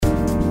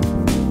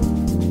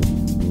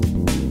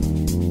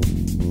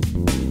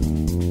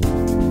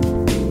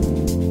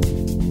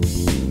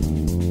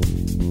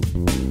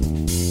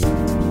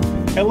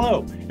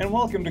and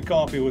welcome to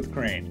Coffee with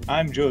Crane.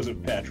 I'm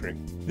Joseph Patrick.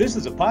 This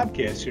is a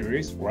podcast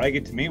series where I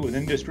get to meet with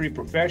industry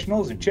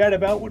professionals and chat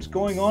about what's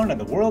going on in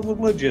the world of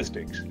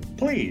logistics.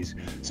 Please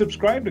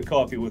subscribe to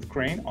Coffee with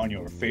Crane on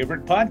your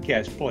favorite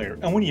podcast player.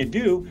 And when you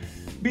do,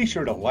 be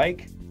sure to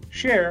like,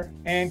 share,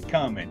 and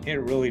comment. It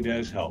really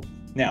does help.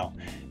 Now,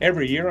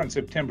 every year on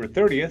September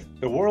 30th,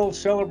 the world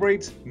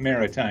celebrates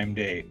Maritime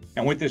Day.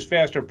 And with this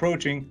fast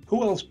approaching,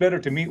 who else better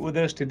to meet with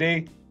us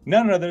today?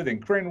 None other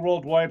than Crane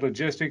Worldwide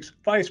Logistics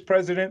Vice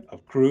President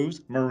of Cruise,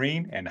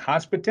 Marine, and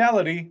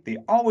Hospitality, the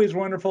always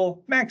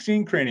wonderful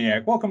Maxine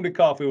Craniak. Welcome to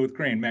Coffee with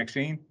Crane,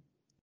 Maxine.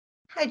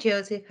 Hi,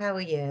 Joseph. How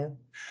are you?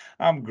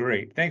 I'm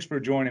great. Thanks for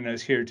joining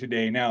us here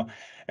today. Now,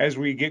 as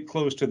we get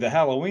close to the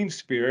Halloween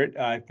spirit,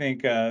 I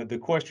think the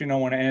question I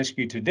want to ask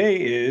you today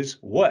is,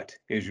 what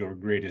is your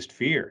greatest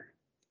fear?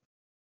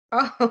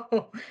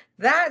 Oh,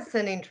 that's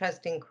an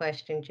interesting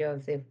question,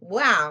 Joseph.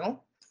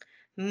 Wow.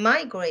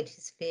 My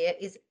greatest fear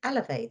is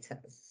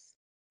elevators.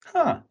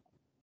 Huh.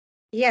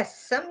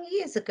 Yes, some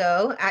years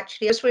ago,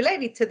 actually, it's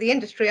related to the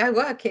industry I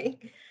work in.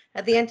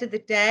 At the end of the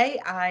day,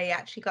 I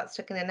actually got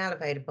stuck in an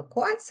elevator for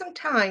quite some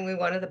time with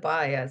one of the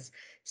buyers.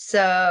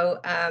 So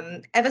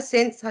ever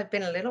since, I've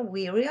been a little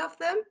weary of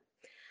them.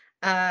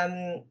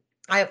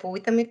 I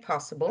avoid them if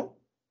possible.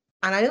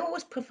 And I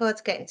always prefer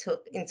to get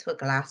into a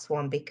glass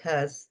one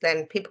because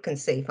then people can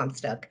see if I'm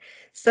stuck.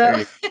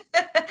 There So you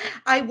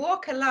I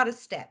walk a lot of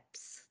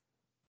steps.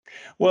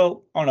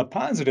 Well, on a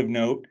positive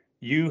note,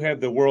 you have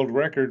the world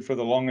record for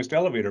the longest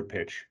elevator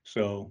pitch.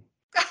 So,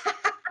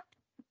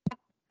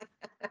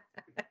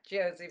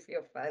 Joseph,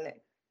 you're funny.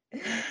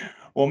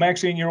 well,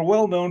 Maxine, you're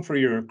well known for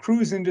your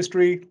cruise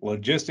industry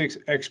logistics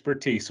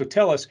expertise. So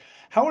tell us,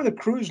 how are the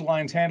cruise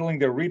lines handling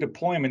their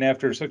redeployment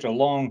after such a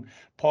long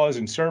pause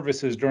in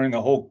services during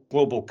the whole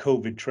global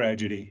COVID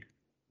tragedy?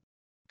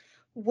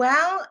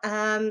 Well,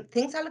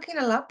 things are looking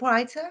a lot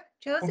brighter, Oh,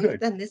 Joseph, good.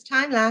 than this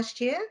time last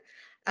year.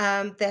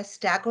 They're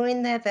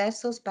staggering their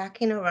vessels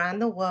back in around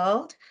the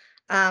world.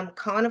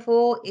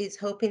 Carnival is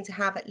hoping to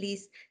have at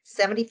least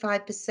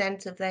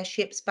 75% of their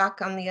ships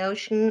back on the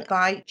ocean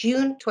by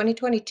June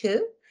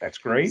 2022. That's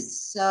great.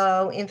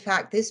 So, in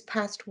fact, this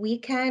past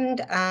weekend,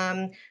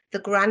 the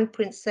Grand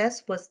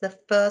Princess was the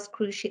first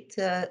cruise ship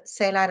to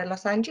sail out of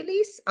Los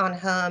Angeles on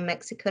her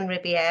Mexican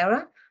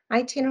Riviera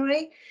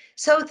itinerary.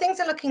 So things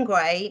are looking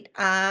great.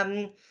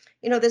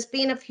 There's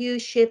been a few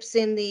ships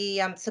in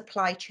the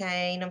supply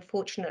chain.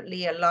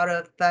 Unfortunately, a lot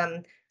of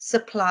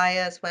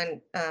suppliers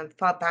went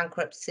for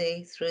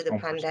bankruptcy through the Oh,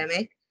 mercy.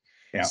 pandemic.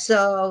 Yeah.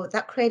 So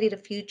that created a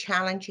few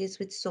challenges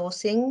with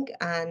sourcing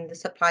and the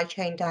supply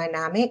chain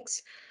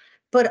dynamics.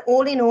 But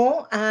all in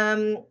all,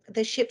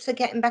 the ships are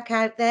getting back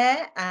out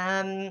there.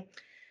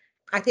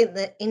 I think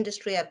the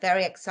industry are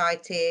very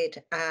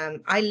excited.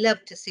 I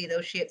love to see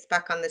those ships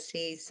back on the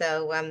sea.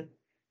 So,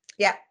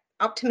 yeah,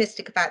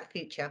 optimistic about the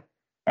future.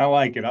 I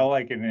like it. I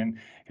like it. And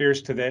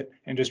here's to that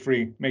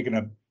industry making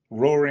a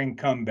roaring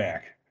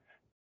comeback.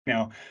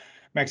 Now,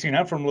 Maxine,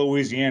 I'm from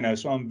Louisiana,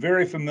 so I'm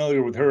very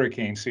familiar with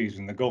hurricane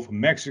season. The Gulf of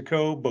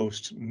Mexico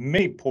boasts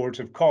many ports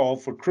of call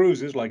for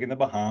cruises like in the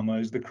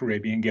Bahamas, the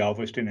Caribbean,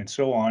 Galveston, and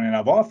so on. And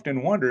I've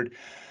often wondered,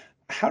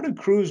 how do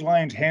cruise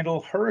lines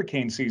handle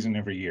hurricane season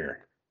every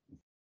year?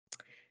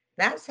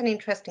 That's an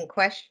interesting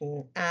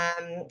question.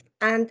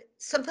 And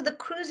so, for the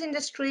cruise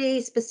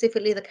industry,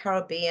 specifically the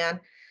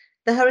Caribbean,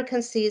 the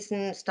hurricane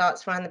season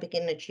starts around the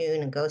beginning of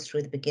June and goes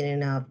through the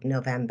beginning of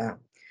November.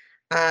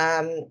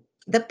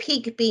 The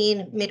peak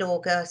being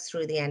mid-August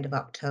through the end of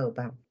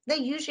October. They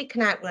usually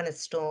can outrun a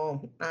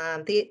storm.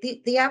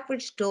 The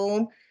average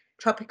storm,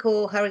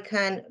 tropical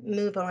hurricane,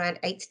 move around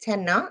 8 to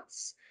 10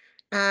 knots,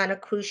 and a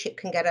cruise ship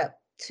can get up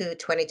to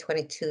 20,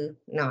 22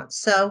 knots.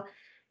 So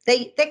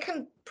they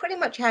can pretty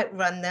much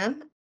outrun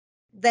them.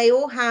 They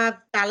all have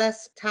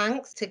ballast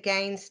tanks to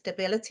gain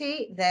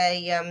stability.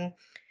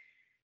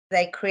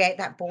 They create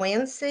that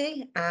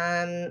buoyancy.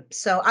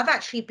 So I've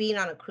actually been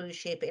on a cruise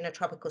ship in a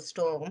tropical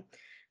storm,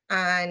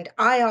 and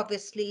I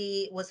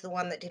obviously was the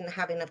one that didn't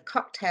have enough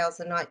cocktails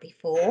the night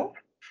before.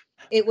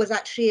 It was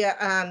actually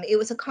it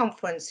was a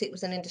conference. It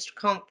was an industry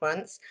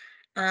conference,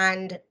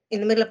 and in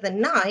the middle of the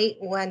night,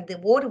 when the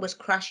water was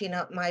crashing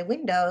up my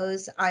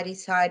windows, I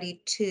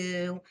decided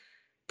to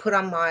put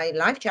on my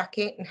life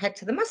jacket and head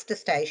to the muster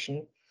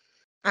station.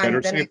 Better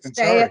And the safe than next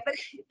day sorry. at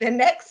the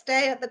next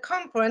day at the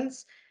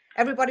conference,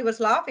 everybody was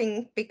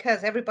laughing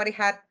because everybody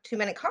had too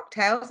many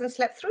cocktails and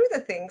slept through the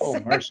things. Oh,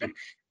 mercy.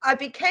 I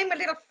became a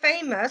little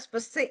famous for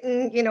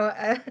sitting,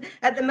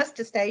 at the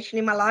muster station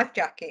in my life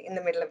jacket in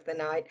the middle of the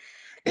night.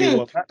 You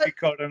will not be but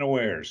caught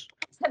unawares.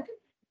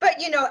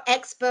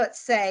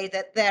 experts say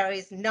that there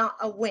is not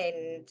a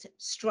wind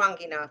strong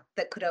enough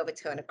that could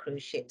overturn a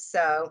cruise ship.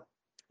 So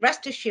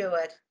rest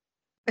assured,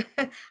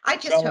 I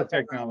just Solid hope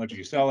they're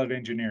technology, solid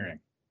engineering.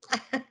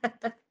 right.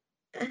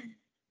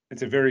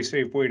 It's a very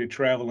safe way to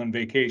travel and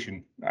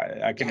vacation.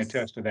 I can Yes.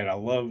 attest to that. I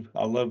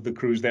love the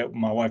cruise that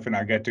my wife and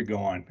I got to go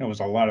on. It was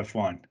a lot of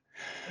fun.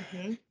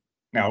 Mhm.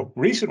 Now,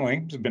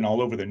 recently, it's been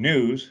all over the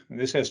news. And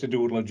this has to do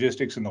with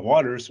logistics in the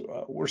waters.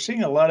 We're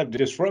seeing a lot of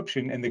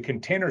disruption in the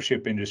container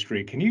ship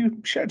industry. Can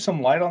you shed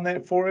some light on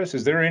that for us?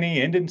 Is there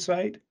any end in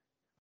sight?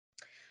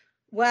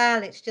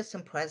 Well, it's just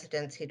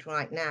unprecedented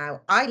right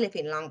now. I live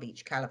in Long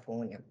Beach,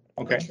 California,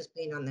 which Okay. has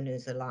been on the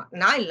news a lot,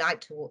 and I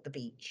like to walk the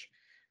beach.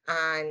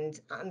 And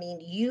I mean,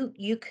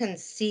 you can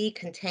see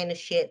container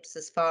ships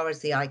as far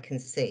as the eye can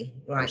see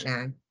right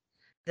now.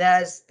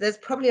 There's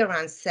probably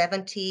around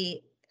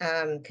 70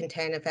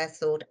 container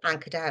vessels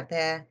anchored out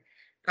there,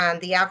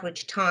 and the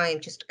average time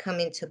just to come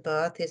into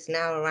berth is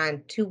now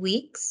around 2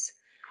 weeks.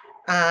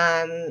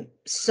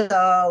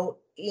 So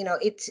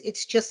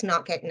it's just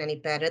not getting any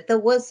better. There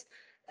was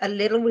a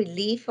little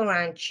relief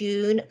around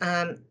June.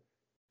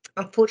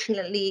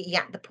 Unfortunately,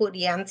 yeah, the port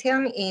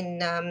Yantian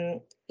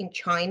in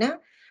China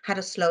had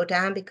a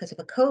slowdown because of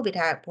a COVID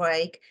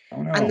outbreak,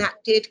 Oh, and no.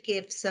 that did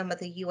give some of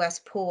the US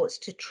ports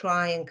to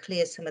try and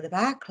clear some of the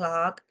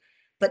backlog,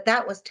 but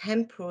that was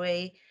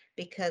temporary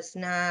because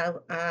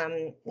now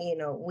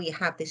we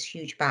have this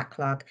huge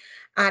backlog,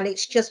 and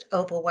it's just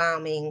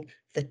overwhelming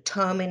the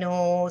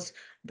terminals,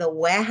 the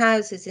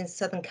warehouses in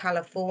Southern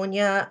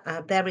California.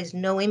 There is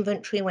no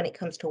inventory when it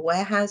comes to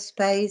warehouse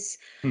space.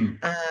 Hmm.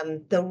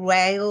 The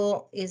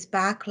rail is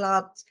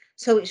backlogged.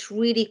 So it's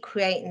really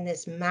creating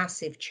this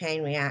massive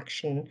chain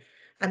reaction.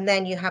 And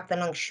then you have the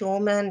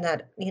longshoremen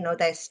that,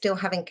 they're still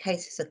having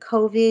cases of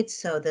COVID.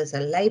 So there's a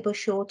labor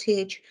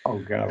shortage. Oh,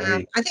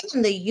 golly. I think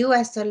in the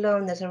US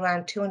alone, there's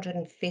around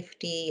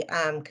 250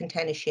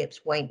 container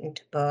ships waiting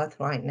to berth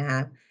right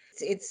now.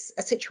 It's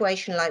a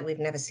situation like we've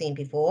never seen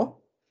before.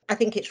 I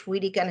think it's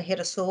really going to hit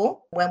us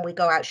all when we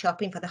go out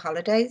shopping for the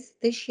holidays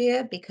this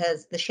year,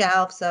 because the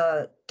shelves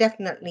are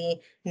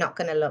definitely not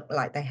going to look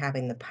like they have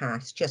in the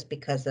past just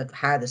because of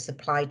how the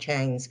supply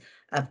chains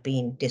have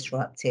been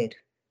disrupted.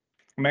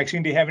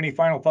 Maxine, do you have any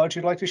final thoughts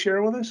you'd like to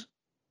share with us?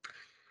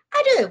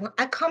 I do.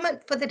 A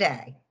comment for the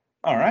day.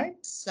 All right.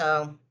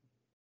 So,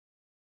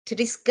 to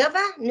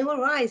discover new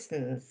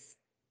horizons,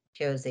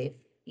 Joseph,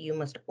 you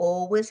must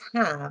always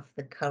have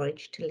the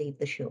courage to leave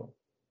the shore.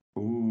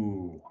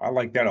 Ooh, I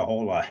like that a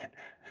whole lot.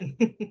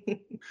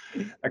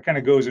 That kind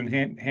of goes in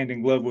hand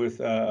in glove with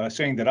a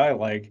saying that I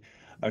like: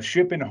 a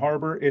ship in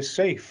harbor is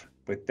safe,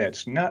 but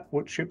that's not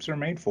what ships are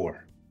made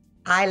for.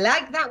 I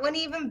like that one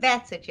even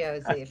better,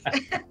 Joseph.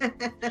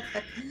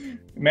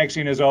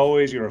 Maxine, as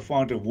always, you're a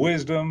font of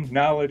wisdom,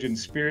 knowledge, and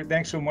spirit.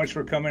 Thanks so much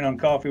for coming on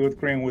Coffee with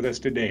Crane with us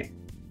today.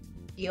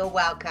 You're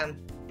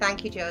welcome.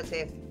 Thank you,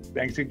 Joseph.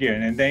 Thanks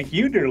again. And thank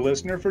you, dear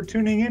listener, for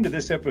tuning into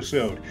this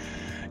episode.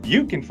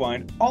 You can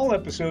find all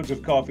episodes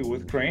of Coffee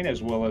with Crane,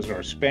 as well as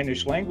our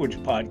Spanish language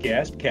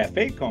podcast,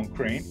 Café con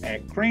Crane,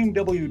 at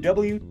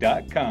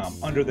craneww.com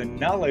under the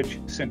Knowledge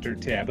Center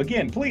tab.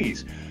 Again,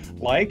 please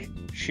like,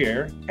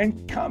 share,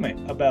 and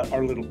comment about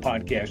our little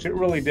podcast. It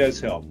really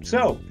does help.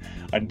 So,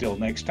 until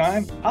next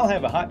time, I'll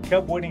have a hot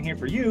cup waiting here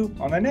for you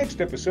on the next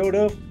episode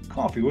of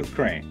Coffee with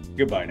Crane.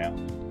 Goodbye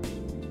now.